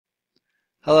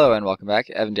Hello and welcome back.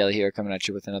 Evan Daly here, coming at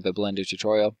you with another Blender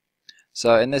tutorial.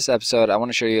 So in this episode I want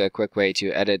to show you a quick way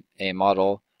to edit a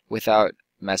model without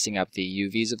messing up the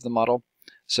UVs of the model.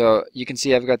 So you can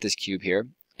see I've got this cube here,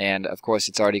 and of course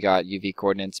it's already got UV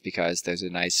coordinates because there's a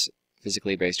nice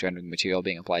physically based rendering material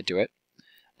being applied to it.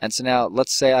 And so now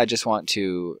let's say I just want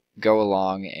to go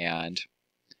along and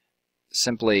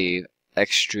simply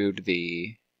extrude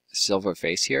the silver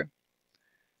face here.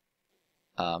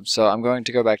 So I'm going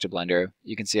to go back to Blender.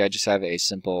 You can see I just have a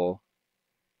simple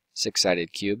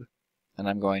six-sided cube, and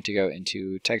I'm going to go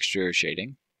into texture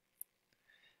shading.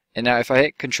 And now if I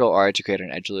hit Control R to create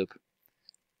an edge loop,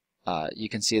 you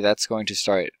can see that's going to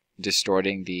start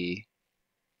distorting the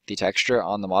texture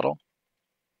on the model.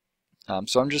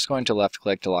 So I'm just going to left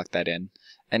click to lock that in.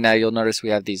 And now you'll notice we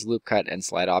have these loop cut and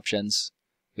slide options.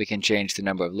 We can change the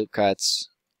number of loop cuts.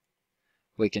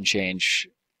 We can change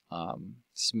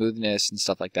smoothness and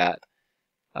stuff like that.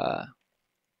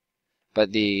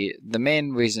 But the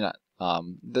main reason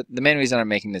the main reason I'm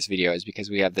making this video is because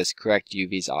we have this correct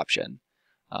UVs option.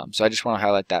 So I just want to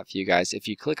highlight that for you guys. If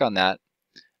you click on that,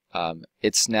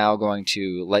 it's now going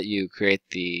to let you create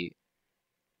the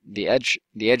edge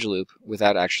loop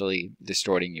without actually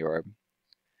distorting your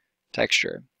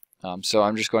texture. So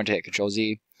I'm just going to hit Control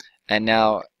Z, and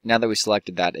now that we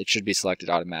selected that, it should be selected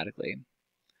automatically.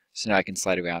 So now I can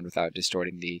slide around without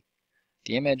distorting the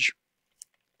image.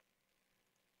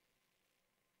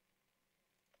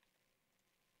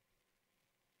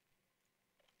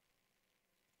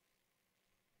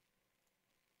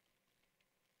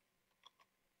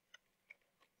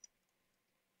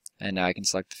 And now I can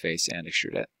select the face and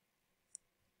extrude it.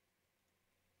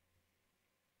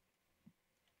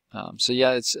 So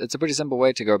yeah, it's a pretty simple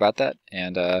way to go about that.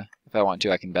 And if I want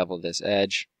to, I can bevel this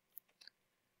edge.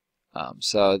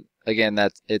 So again,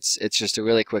 it's just a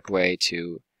really quick way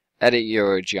to edit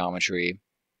your geometry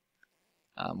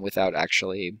without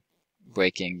actually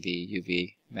breaking the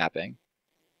UV mapping.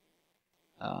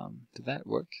 Did that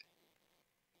work?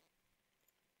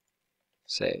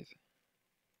 Save.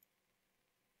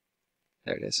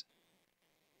 There it is.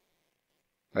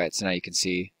 Alright, so now you can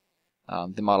see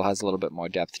the model has a little bit more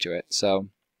depth to it. So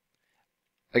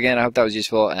again, I hope that was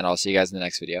useful, and I'll see you guys in the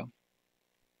next video.